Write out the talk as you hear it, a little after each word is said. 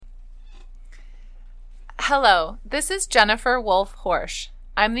Hello, this is Jennifer Wolf Horsch.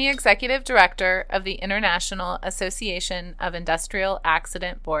 I'm the Executive Director of the International Association of Industrial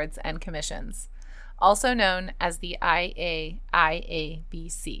Accident Boards and Commissions, also known as the IAIABC.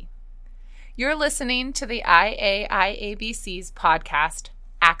 You're listening to the IAIABC's podcast,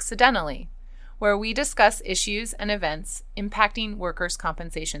 Accidentally, where we discuss issues and events impacting workers'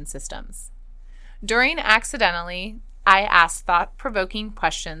 compensation systems. During Accidentally, I ask thought-provoking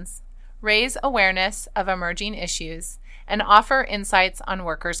questions, raise awareness of emerging issues, and offer insights on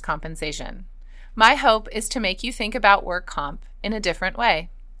workers' compensation. My hope is to make you think about work comp in a different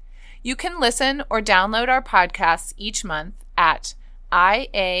way. You can listen or download our podcasts each month at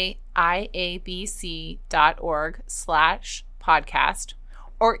iaiabc.org/podcast,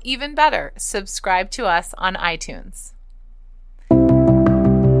 or even better, subscribe to us on iTunes.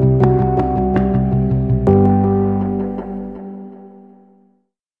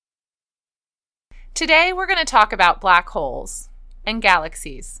 Today, we're going to talk about black holes and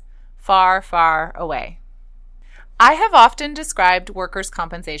galaxies far, far away. I have often described workers'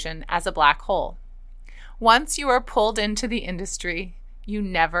 compensation as a black hole. Once you are pulled into the industry, you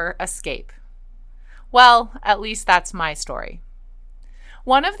never escape. Well, at least that's my story.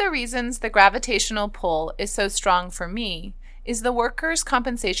 One of the reasons the gravitational pull is so strong for me is the workers'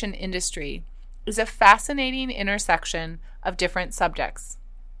 compensation industry is a fascinating intersection of different subjects: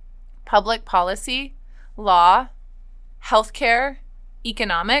 public policy, law, healthcare,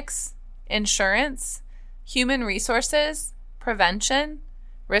 economics, insurance, human resources, prevention,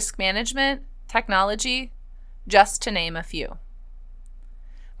 risk management, technology, just to name a few.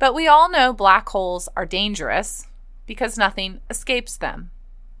 But we all know black holes are dangerous because nothing escapes them.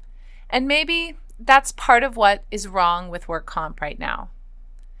 And maybe that's part of what is wrong with work comp right now.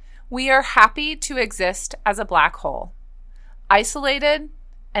 We are happy to exist as a black hole, isolated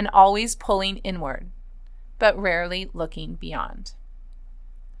and always pulling inward, but rarely looking beyond.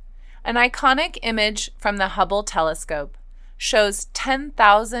 An iconic image from the Hubble telescope shows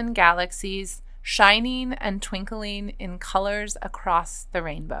 10,000 galaxies shining and twinkling in colors across the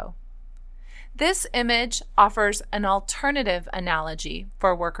rainbow. This image offers an alternative analogy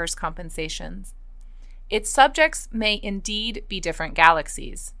for workers' compensation. Its subjects may indeed be different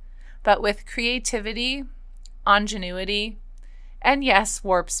galaxies, but with creativity, ingenuity, and yes,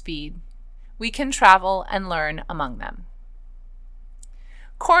 warp speed, we can travel and learn among them.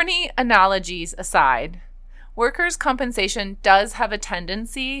 Corny analogies aside, workers' compensation does have a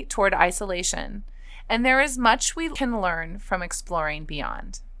tendency toward isolation, and there is much we can learn from exploring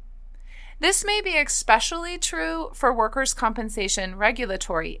beyond. This may be especially true for workers' compensation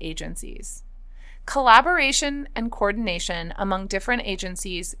regulatory agencies. Collaboration and coordination among different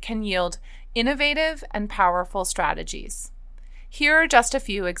agencies can yield innovative and powerful strategies. Here are just a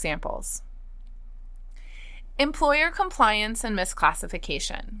few examples. Employer compliance and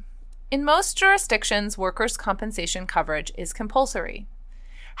misclassification. In most jurisdictions, workers' compensation coverage is compulsory.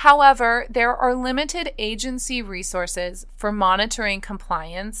 However, there are limited agency resources for monitoring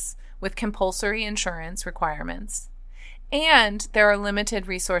compliance with compulsory insurance requirements, and there are limited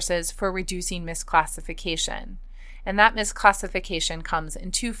resources for reducing misclassification. And that misclassification comes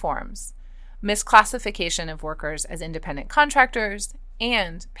in two forms: misclassification of workers as independent contractors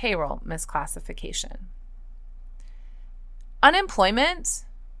and payroll misclassification. Unemployment,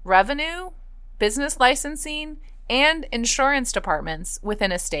 revenue, business licensing, and insurance departments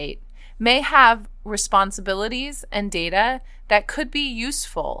within a state may have responsibilities and data that could be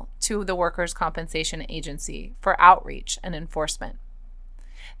useful to the workers' compensation agency for outreach and enforcement.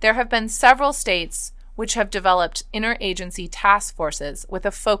 There have been several states which have developed interagency task forces with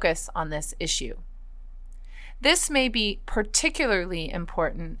a focus on this issue. This may be particularly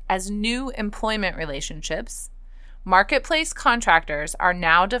important as new employment relationships, marketplace contractors are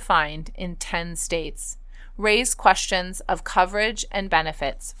now defined in 10 states, raise questions of coverage and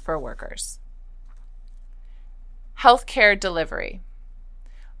benefits for workers. Healthcare delivery.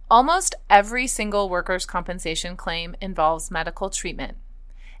 Almost every single workers' compensation claim involves medical treatment,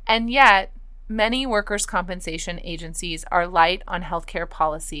 and yet many workers' compensation agencies are light on healthcare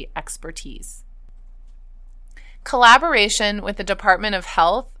policy expertise. Collaboration with the Department of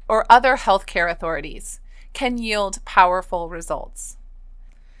Health or other healthcare authorities can yield powerful results.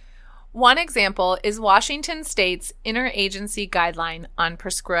 One example is Washington State's interagency guideline on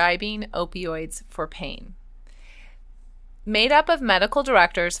prescribing opioids for pain. Made up of medical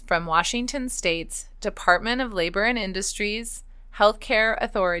directors from Washington State's Department of Labor and Industries, healthcare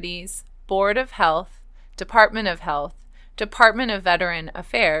authorities, Board of Health, Department of Health, Department of Veteran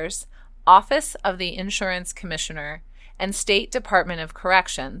Affairs, Office of the Insurance Commissioner, and State Department of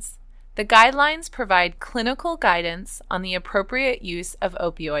Corrections, The guidelines provide clinical guidance on the appropriate use of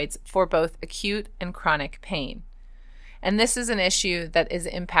opioids for both acute and chronic pain. And this is an issue that is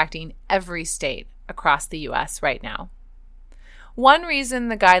impacting every state across the U.S. right now. One reason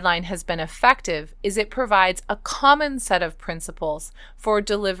the guideline has been effective is it provides a common set of principles for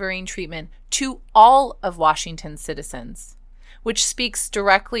delivering treatment to all of Washington's citizens, which speaks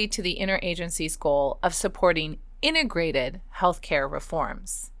directly to the interagency's goal of supporting integrated healthcare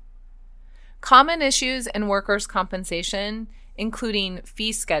reforms. Common issues in workers' compensation, including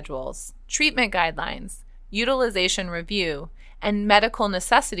fee schedules, treatment guidelines, utilization review, and medical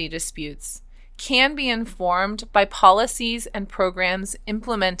necessity disputes, can be informed by policies and programs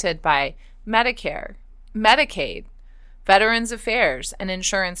implemented by Medicare, Medicaid, Veterans Affairs, and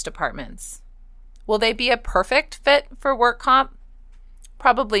insurance departments. Will they be a perfect fit for work comp?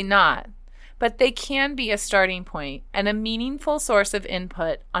 Probably not, but they can be a starting point and a meaningful source of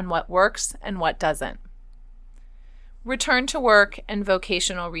input on what works and what doesn't. Return to work and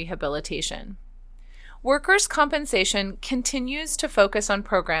vocational rehabilitation. Workers' compensation continues to focus on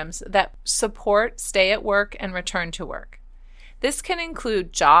programs that support stay at work and return to work. This can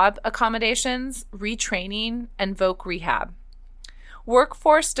include job accommodations, retraining, and voc rehab.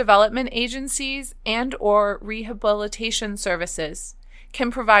 Workforce development agencies and/or rehabilitation services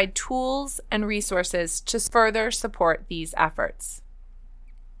can provide tools and resources to further support these efforts.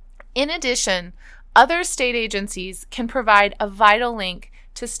 In addition, other state agencies can provide a vital link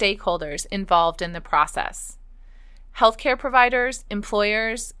to stakeholders involved in the process: healthcare providers,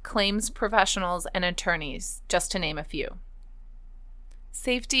 employers, claims professionals, and attorneys, just to name a few.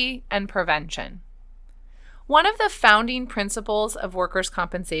 Safety and prevention. One of the founding principles of workers'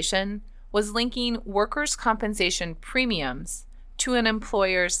 compensation was linking workers' compensation premiums to an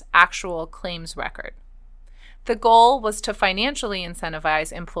employer's actual claims record. The goal was to financially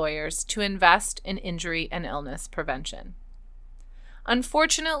incentivize employers to invest in injury and illness prevention.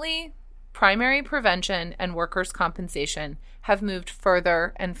 Unfortunately, primary prevention and workers' compensation have moved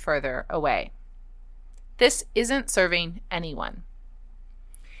further and further away. This isn't serving anyone.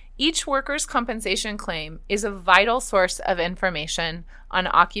 Each workers' compensation claim is a vital source of information on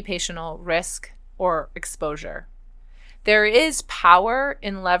occupational risk or exposure. There is power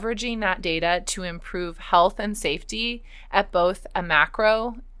in leveraging that data to improve health and safety at both a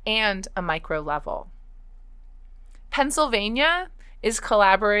macro and a micro level. Pennsylvania is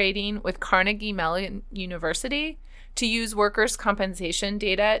collaborating with Carnegie Mellon University to use workers' compensation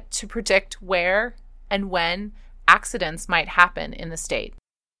data to predict where and when accidents might happen in the state.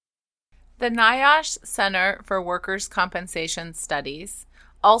 The NIOSH Center for Workers' Compensation Studies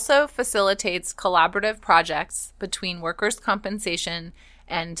also facilitates collaborative projects between workers' compensation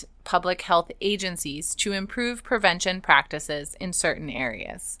and public health agencies to improve prevention practices in certain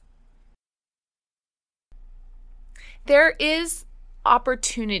areas. There is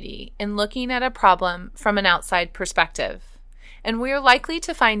opportunity in looking at a problem from an outside perspective, and we are likely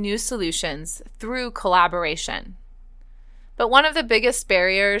to find new solutions through collaboration. But one of the biggest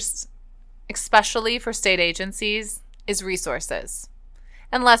barriers, especially for state agencies, is resources.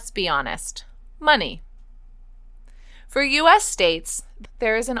 And let's be honest, money. For U.S. states,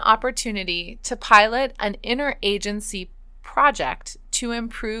 there is an opportunity to pilot an interagency project to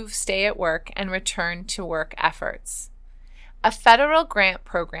improve stay-at-work and return-to-work efforts. A federal grant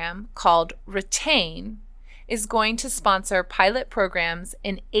program called RETAIN is going to sponsor pilot programs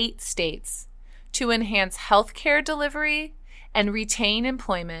in 8 states to enhance healthcare delivery and retain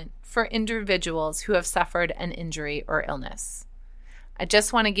employment for individuals who have suffered an injury or illness. I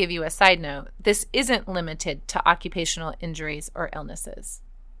just want to give you a side note. This isn't limited to occupational injuries or illnesses.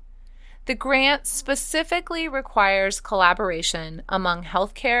 The grant specifically requires collaboration among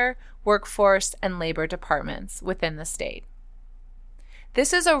healthcare, workforce, and labor departments within the state.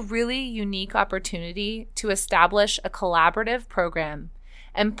 This is a really unique opportunity to establish a collaborative program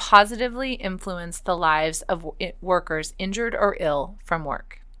and positively influence the lives of workers injured or ill from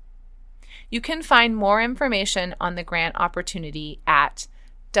work. You can find more information on the grant opportunity at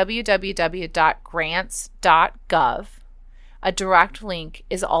www.grants.gov. A direct link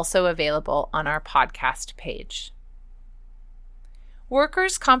is also available on our podcast page.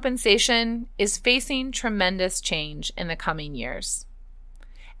 Workers' compensation is facing tremendous change in the coming years,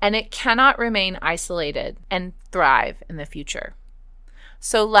 and it cannot remain isolated and thrive in the future.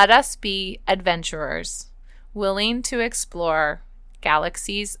 So let us be adventurers, willing to explore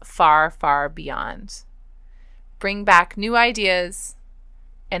galaxies far, far beyond. Bring back new ideas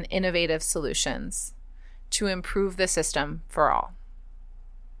and innovative solutions to improve the system for all.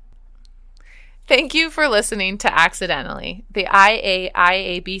 Thank you for listening to Accidentally, the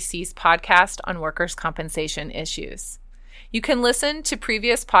IAIABC's podcast on workers' compensation issues. You can listen to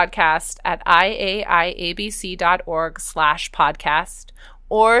previous podcasts at iaiabc.org/podcast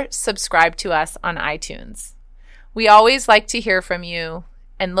or subscribe to us on iTunes. We always like to hear from you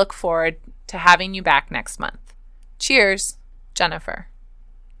and look forward to having you back next month. Cheers, Jennifer.